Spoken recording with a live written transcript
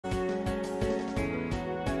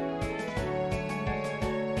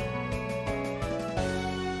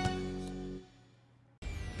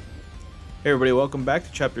Hey everybody, welcome back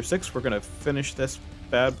to Chapter 6. We're going to finish this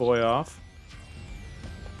bad boy off.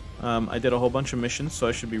 I did a whole bunch of missions, so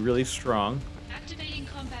I should be really strong. Activating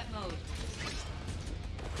combat mode.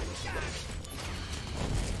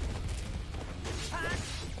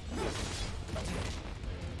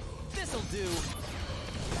 This'll do.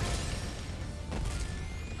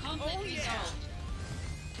 Conflict resolved.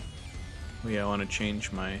 Oh yeah, I want to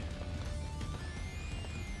change my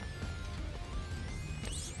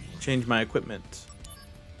equipment.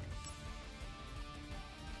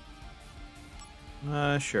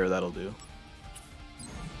 Sure, that'll do.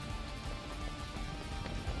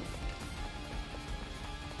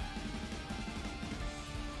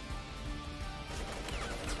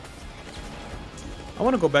 I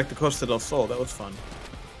want to go back to Costa del Sol. That was fun.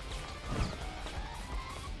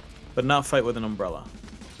 But not fight with an umbrella.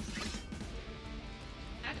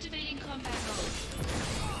 Activating combat mode.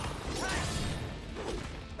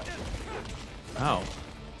 Ow.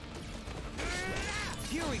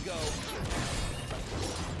 Here we go.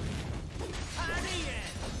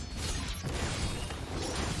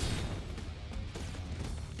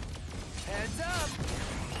 Heads up.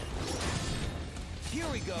 Here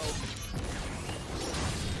we go.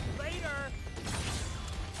 Later.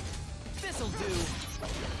 This'll do.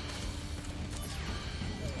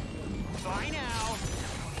 Bye now.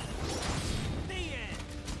 The end.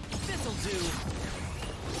 This'll do.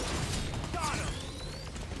 Got him.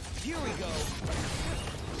 Here we go.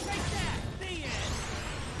 Take that. The end.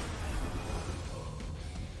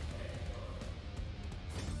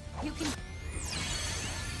 You can.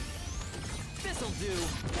 This'll do.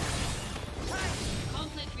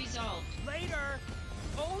 Conflict resolved. Later.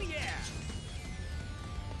 Oh yeah.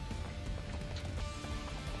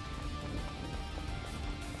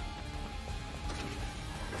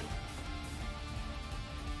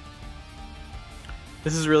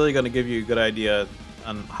 This is really going to give you a good idea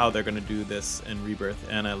on how they're going to do this in Rebirth,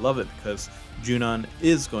 and I love it because JUNON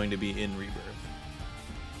is going to be in Rebirth.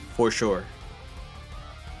 For sure.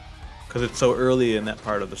 Because it's so early in that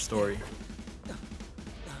part of the story.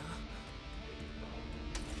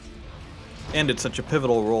 And it's such a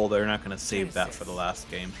pivotal role, they're not going to save that for the last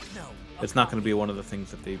game. It's not going to be one of the things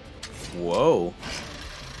that they... Whoa.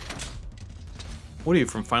 What are you,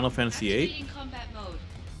 from Final Fantasy VIII? Activating combat mode.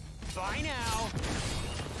 Bye now.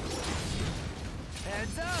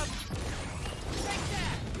 Heads up. Take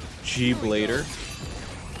that. G-Blader.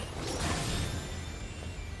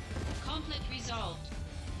 Conflict resolved.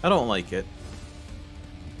 I don't like it.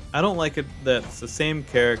 I don't like it that it's the same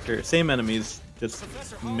character, same enemies, just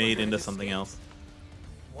made into something else.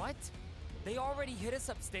 What? They already hit us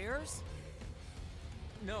upstairs?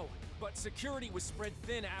 No, but security was spread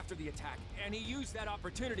thin after the attack, and he used that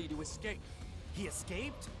opportunity to escape. He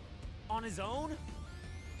escaped? On his own?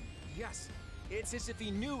 Yes, it's as if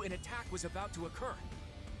he knew an attack was about to occur.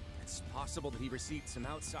 It's possible that he received some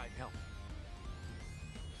outside help.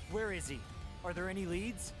 Where is he? Are there any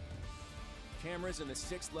leads? Cameras in the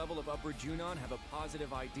 6th level of Upper Junon have a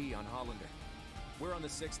positive ID on Hollander. We're on the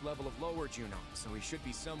 6th level of Lower Junon, so he should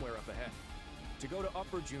be somewhere up ahead. To go to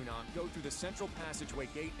Upper Junon, go through the central passageway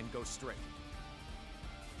gate and go straight.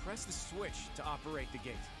 Press the switch to operate the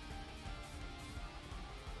gate.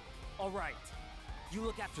 All right. You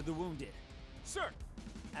look after the wounded. Sir!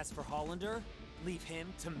 As for Hollander, leave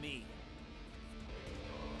him to me.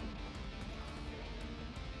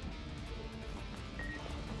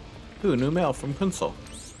 Ooh, new mail from Consul.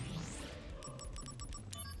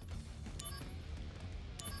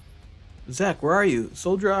 Zach, where are you?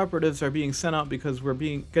 Soldier operatives are being sent out because we're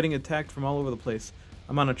getting attacked from all over the place.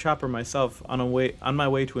 I'm on a chopper myself, on my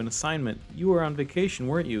way to an assignment. You were on vacation,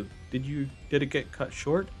 weren't you? Did it get cut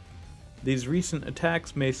short? These recent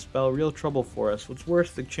attacks may spell real trouble for us. What's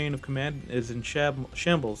worse, the chain of command is in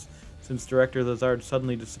shambles since Director Lazard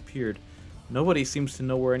suddenly disappeared. Nobody seems to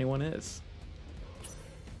know where anyone is.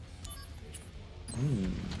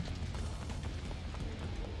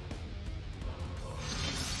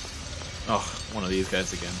 Oh, one of these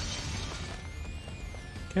guys again.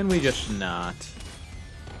 Can we just not?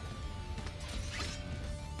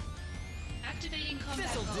 Activating combat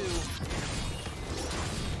This'll mode. do.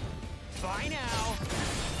 Bye now.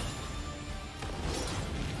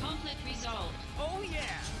 Conflict resolved. Oh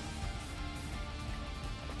yeah.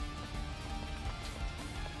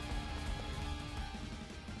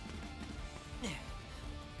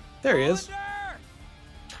 There he is. Hollander!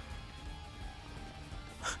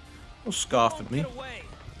 Don't scoff at me. Get away.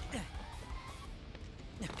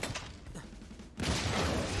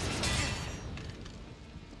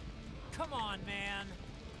 Come on, man.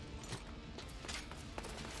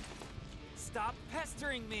 Stop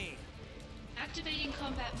pestering me. Activating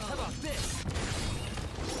combat How mode. about this?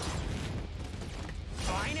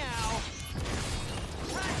 Bye now.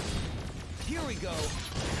 Hi. Here we go.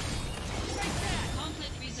 Take that.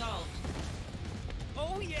 Conflict resolved.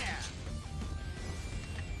 Oh yeah.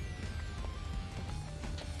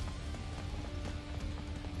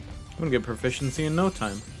 I'm gonna get proficiency in no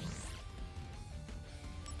time.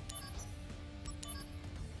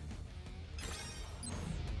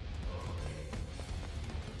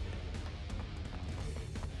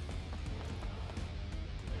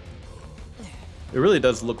 It really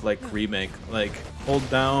does look like Remake. Like, hold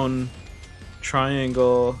down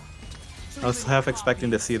triangle. I was half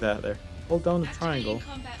expecting to see that there. Hold down the Activating triangle.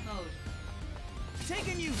 combat mode.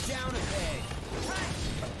 Taking you down a peg. Hi.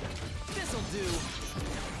 This'll do.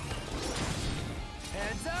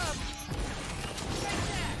 Heads up. Take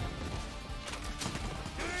that.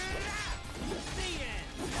 The end.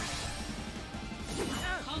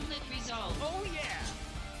 Conflict resolved. Oh yeah.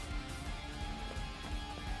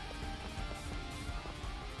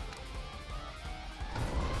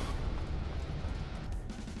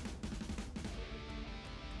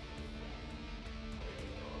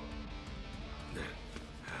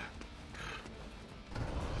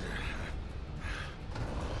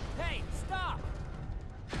 Hey, stop.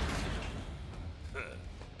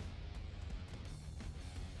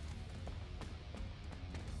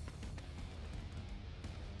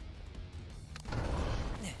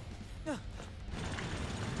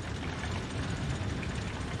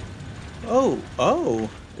 Oh,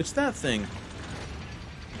 it's that thing.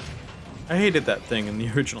 I hated that thing in the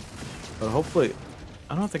original, but hopefully,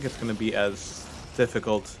 I don't think it's going to be as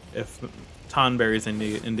difficult if Tonberry's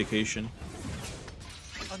any indication.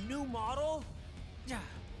 A new model? Yeah.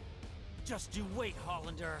 Just you wait,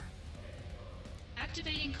 Hollander.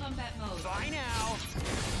 Activating combat mode. Bye now.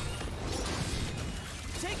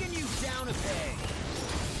 Taking you down a peg.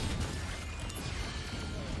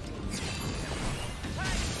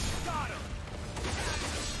 Hey, got him.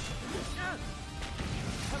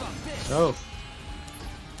 How about this? Oh.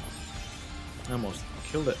 I almost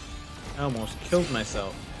killed it. I almost killed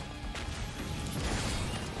myself.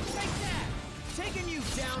 Take that. Taking you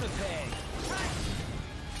down a peg.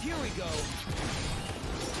 Hey, here we go.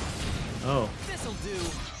 Oh, This'll do.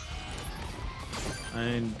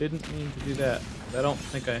 I didn't mean to do that. I don't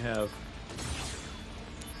think I have.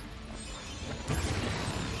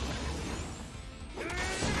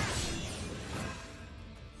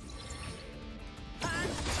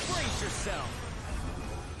 Brace yourself.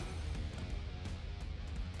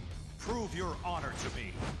 Prove your honor to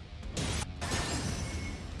me.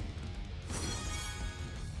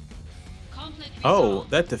 Conflict Oh, resolved.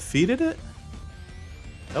 that defeated it?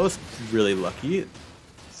 That was really lucky, it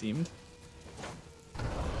seemed.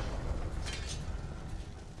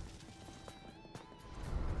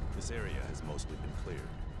 This area has mostly been cleared.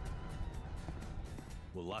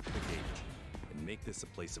 We'll lock the gate and make this a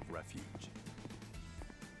place of refuge.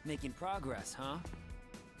 Making progress, huh?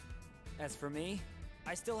 As for me,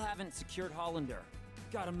 I still haven't secured Hollander.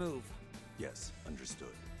 Gotta move. Yes, understood.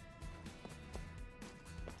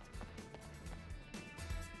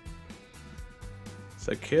 Is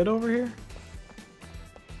that kid over here?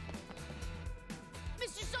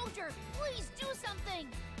 Mr. Soldier, please do something!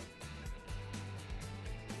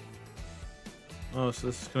 Oh, so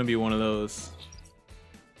this is gonna be one of those.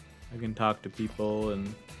 I can talk to people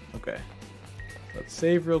and... Okay. Let's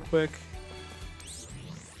save real quick.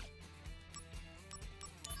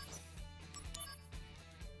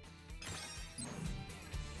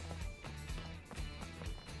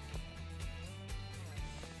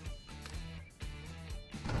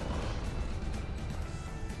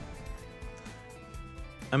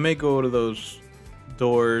 I may go to those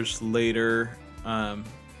doors later.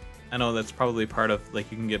 I know that's probably part of, like,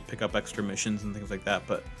 you can pick up extra missions and things like that,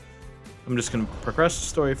 but I'm just gonna progress the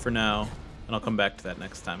story for now, and I'll come back to that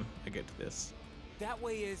next time I get to this. That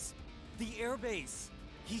way is the airbase.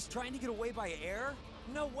 He's trying to get away by air?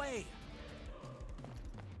 No way.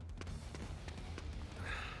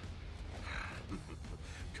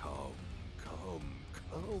 Come, come,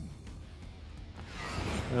 come.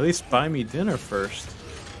 At least buy me dinner first.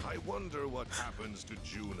 I wonder what happens to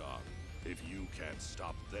JUNON if you can't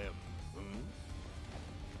stop them.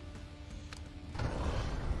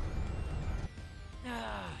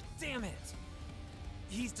 Ah, damn it.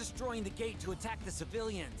 He's destroying the gate to attack the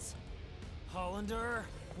civilians. Hollander,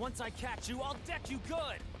 once I catch you, I'll deck you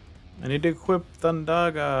good. I need to equip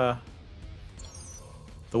Thundaga.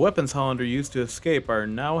 The weapons Hollander used to escape are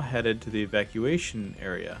now headed to the evacuation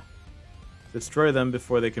area. Destroy them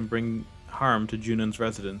before they can bring harm to Junon's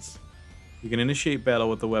residents. You can initiate battle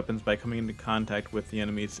with the weapons by coming into contact with the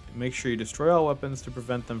enemies. Make sure you destroy all weapons to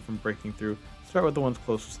prevent them from breaking through. Start with the ones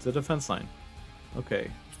closest to the defense line. Okay.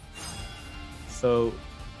 So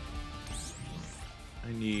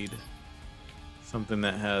I need something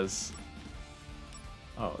that has...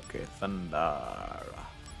 Oh, okay.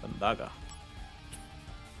 Thandaga.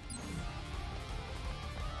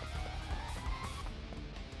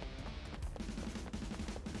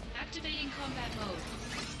 Activating combat mode.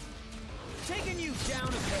 Taking you down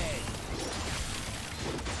a peg.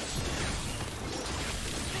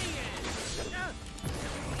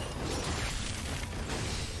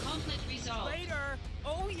 Conflict resolved. Later.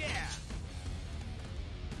 Oh yeah.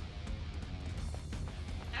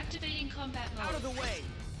 Activating combat mode. Out of the way.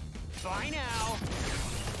 Bye now.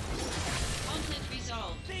 Conflict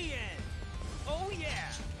resolved. The end. Oh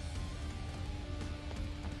yeah.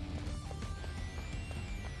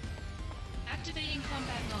 Activating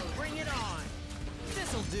combat mode. Bring it on.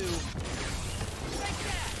 This'll do. Take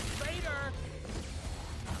that. Later.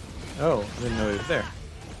 Oh, I didn't know he was there.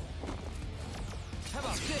 How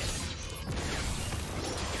about this?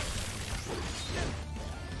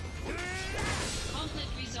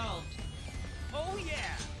 Conflict resolved. Oh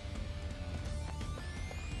yeah.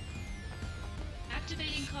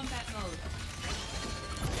 Activating combat mode.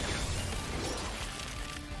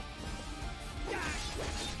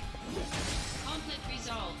 Conflict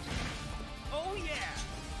resolved. Oh yeah.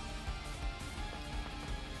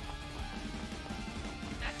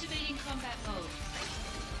 Activating combat mode.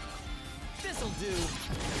 This'll do.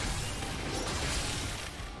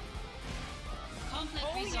 Conflict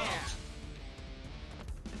Oh resolved. yeah.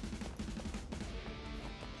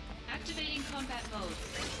 Activating combat mode.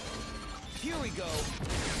 Here we go.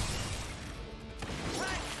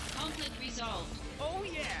 Conflict resolved. Oh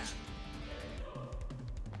yeah.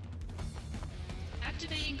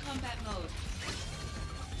 Activating combat mode.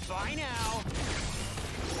 Bye now.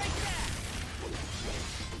 Take that.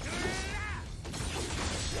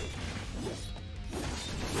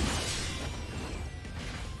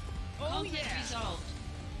 Oh Conflict yeah. resolved.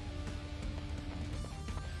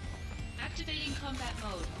 Activating combat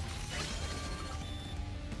mode.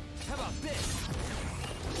 How about this?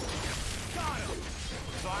 Got him.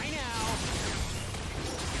 Bye now.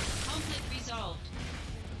 Conflict resolved.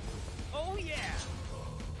 Oh yeah.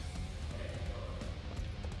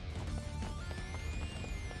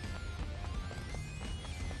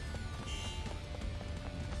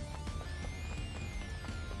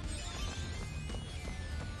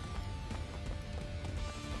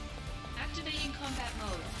 Activating combat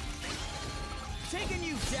mode. Taking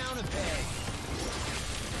you down a peg.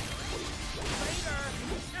 Later.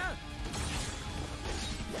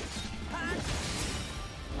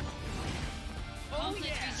 Oh Conflict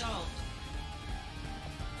yeah. resolved.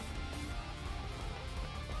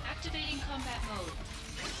 Activating combat mode.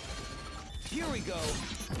 Here we go.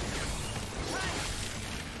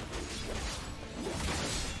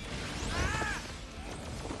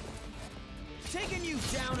 Taking you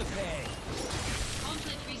down a peg.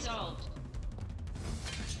 Conflict resolved.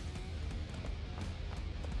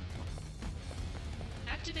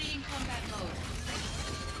 Activating combat mode.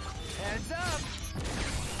 Heads up.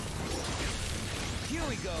 Here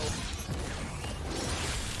we go.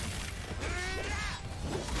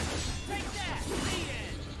 Take that. The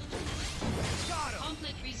end. Got him.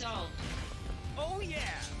 Conflict resolved. Oh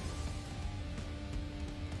yeah.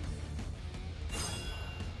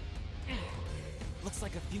 Looks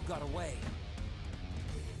like a few got away.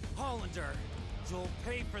 Hollander, you'll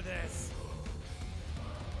pay for this.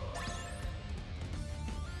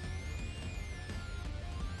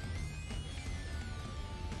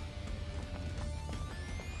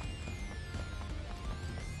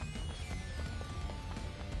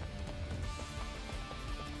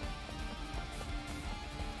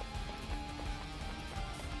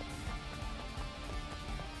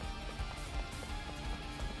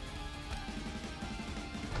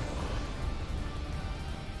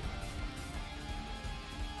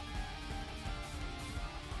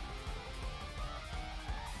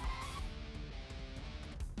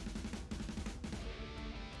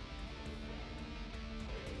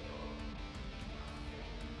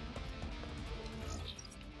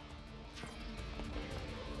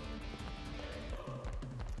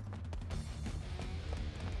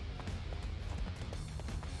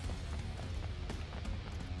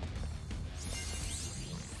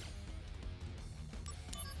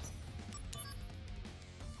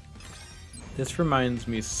 This reminds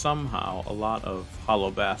me somehow a lot of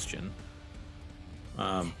Hollow Bastion.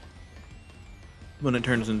 When it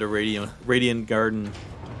turns into Radiant Garden.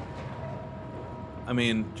 I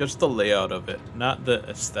mean, just the layout of it, not the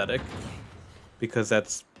aesthetic, because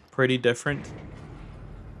that's pretty different.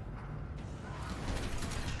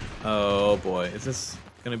 Oh boy, is this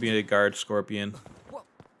gonna be a guard scorpion?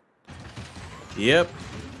 Yep.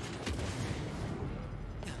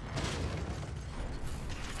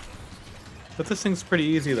 But this thing's pretty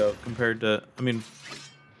easy though, compared to, I mean...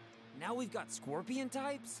 Now we've got scorpion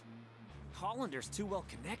types? Hollander's too well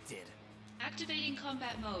connected. Activating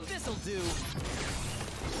combat mode. This'll do.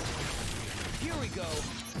 Here we go.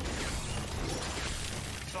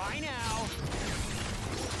 Bye now.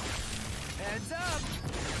 Heads up.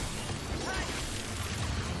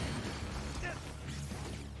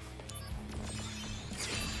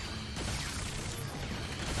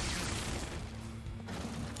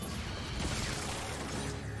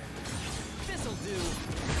 This'll do.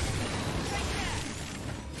 Take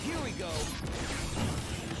that. Here we go.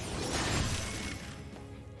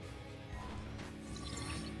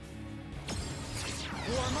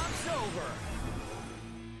 Warm-up's over.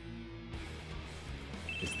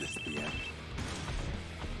 Is this the end?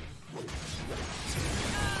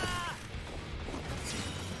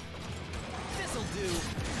 This'll do.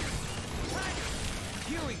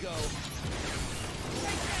 Here we go.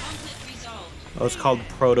 Conflict resolved. Oh, it's called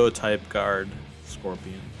Prototype Guard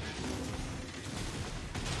Scorpion.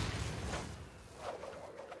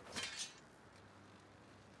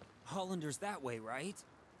 Hollander's that way, right?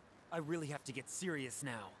 I really have to get serious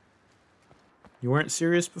now. You weren't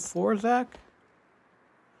serious before, Zach?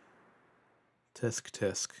 Tisk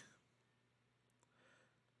tisk.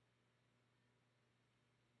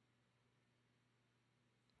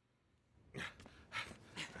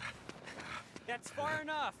 That's far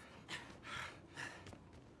enough.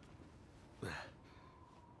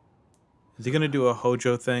 Is he gonna do a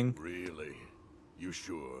Hojo thing Really? You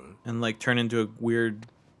sure? and like turn into a weird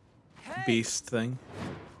Hey! beast thing?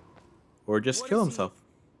 Or just What kill is he- himself?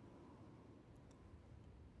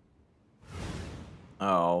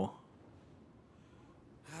 Oh.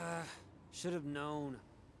 Should have known.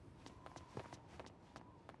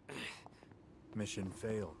 Mission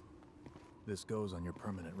failed. This goes on your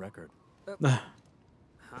permanent record. Huh?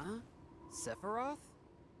 Sephiroth?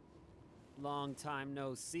 Long time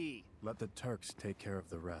no see. Let the Turks take care of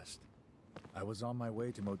the rest. I was on my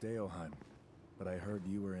way to Modeoheim, but I heard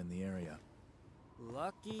you were in the area.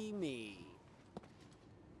 Lucky me.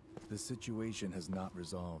 The situation has not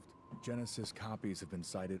resolved. Genesis copies have been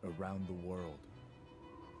sighted around the world.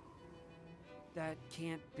 That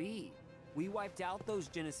can't be. We wiped out those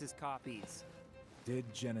Genesis copies. Did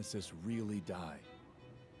Genesis really die?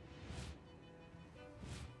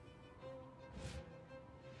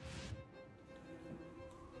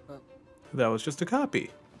 That was just a copy.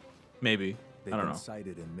 Maybe. They've I don't been know.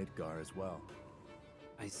 sighted in Midgar as well.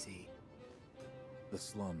 I see. The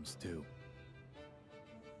slums, too.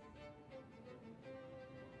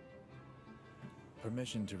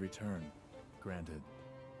 Permission to return. Granted.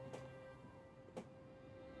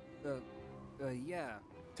 Yeah.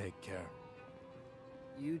 Take care.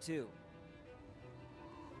 You too.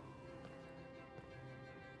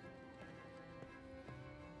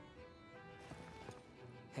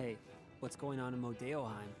 Hey, what's going on in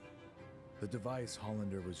Modeoheim? The device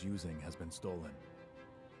Hollander was using has been stolen.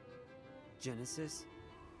 Genesis?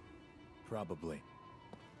 Probably.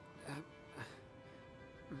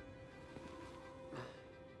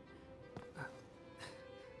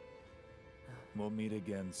 We'll meet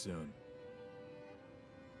again soon.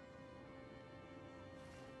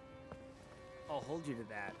 I'll hold you to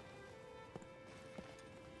that.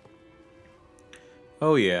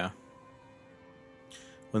 Oh yeah.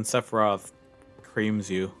 When Sephiroth creams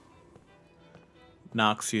you,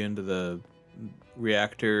 knocks you into the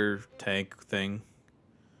reactor tank thing.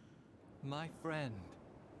 My friend,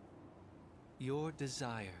 your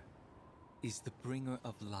desire is the bringer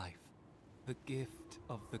of life, the gift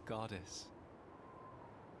of the goddess.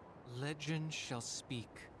 Legend shall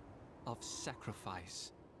speak of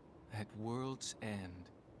sacrifice at world's end.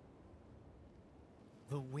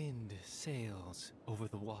 The wind sails over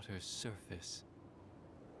the water's surface,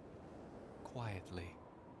 quietly,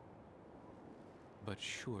 but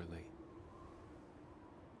surely.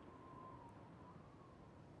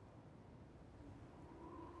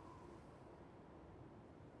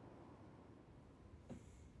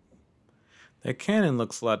 The canon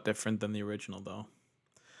looks a lot different than the original, though.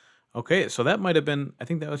 Okay, so that might have been, I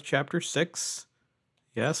think that was chapter 6.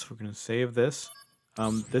 Yes, we're going to save this.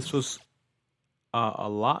 This was a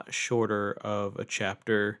lot shorter of a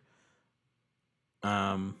chapter.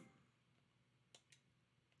 But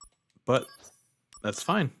that's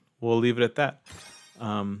fine. We'll leave it at that.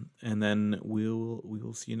 And then we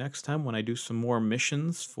will see you next time when I do some more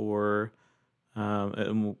missions for,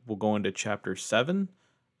 and we'll go into chapter 7.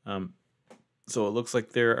 So it looks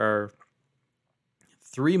like there are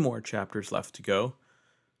 3 more chapters left to go.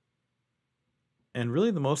 And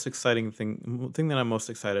really the most exciting thing that I'm most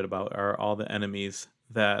excited about are all the enemies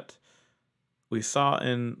that we saw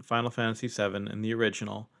in Final Fantasy VII in the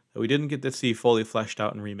original that we didn't get to see fully fleshed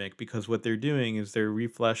out in Remake, because what they're doing is they're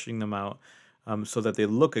refleshing them out so that they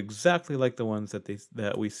look exactly like the ones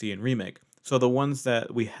that we see in Remake. So the ones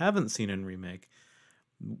that we haven't seen in Remake,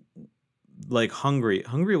 like Hungry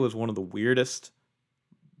was one of the weirdest,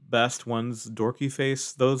 best ones. Dorky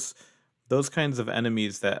Face, those kinds of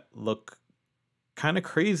enemies that look kind of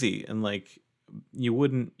crazy, and like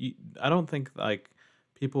I don't think like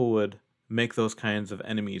people would make those kinds of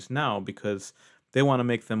enemies now, because they want to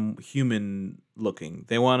make them human looking.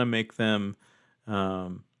 They want to make them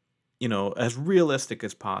as realistic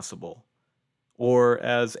as possible, or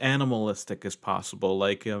as animalistic as possible.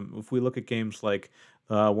 Like if we look at games like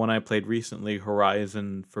one I played recently,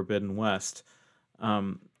 Horizon Forbidden West,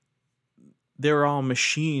 they're all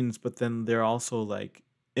machines, but then they're also like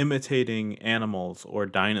imitating animals or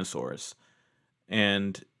dinosaurs,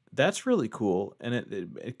 and that's really cool. And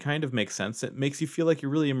it kind of makes sense. It makes you feel like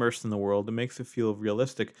you're really immersed in the world. It makes it feel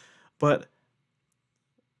realistic. But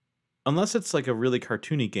unless it's like a really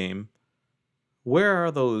cartoony game, where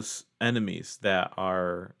are those enemies that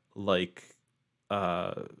are like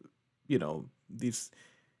these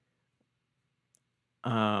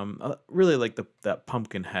really like that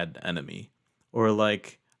pumpkin head enemy? Or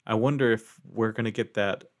like, I wonder if we're gonna get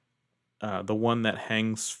that the one that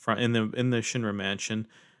hangs from in the Shinra Mansion.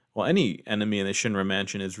 Well, any enemy in the Shinra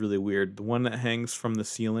Mansion is really weird. The one that hangs from the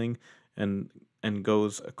ceiling and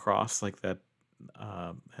goes across like that,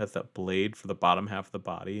 has that blade for the bottom half of the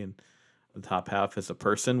body, and the top half is a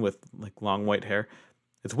person with like long white hair.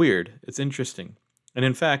 It's weird. It's interesting. And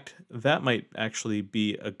in fact, that might actually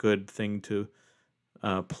be a good thing to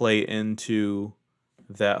play into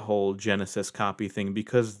that whole Genesis copy thing,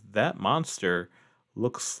 because that monster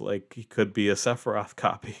looks like he could be a Sephiroth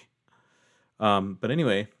copy. But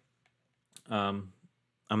anyway, I'm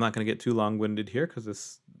not going to get too long-winded here, because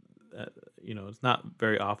this, it's not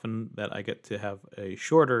very often that I get to have a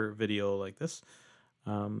shorter video like this.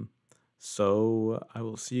 So I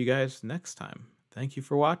will see you guys next time. Thank you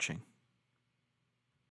for watching.